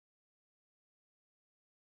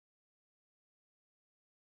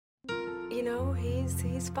You know, he's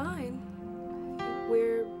fine.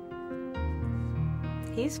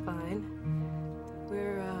 He's fine.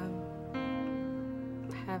 We're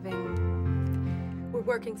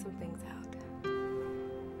working some things out.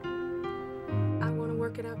 I want to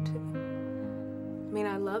work it out too. I mean,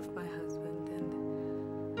 I love my husband,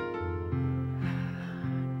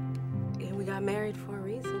 and we got married for a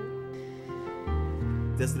reason.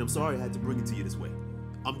 Destiny, I'm sorry I had to bring it to you this way.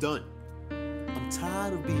 I'm done. I'm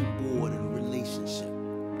tired of being bored in a relationship.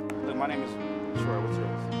 Look, my name is Troy. What's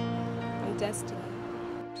yours? I'm Destiny.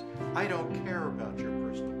 I don't care about your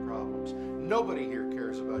personal problems. Nobody here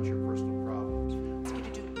cares about your personal problems. I ask you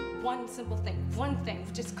to do one simple thing,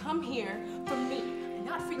 just come here for me,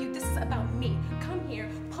 not for you. This is about me. Come here,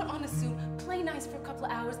 put on a suit, play nice for a couple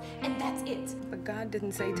of hours, and that's it. But God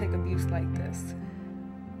didn't say take abuse like this.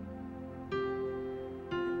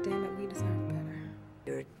 Damn it, we deserve better.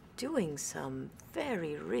 You're doing some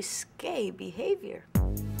very risque behavior.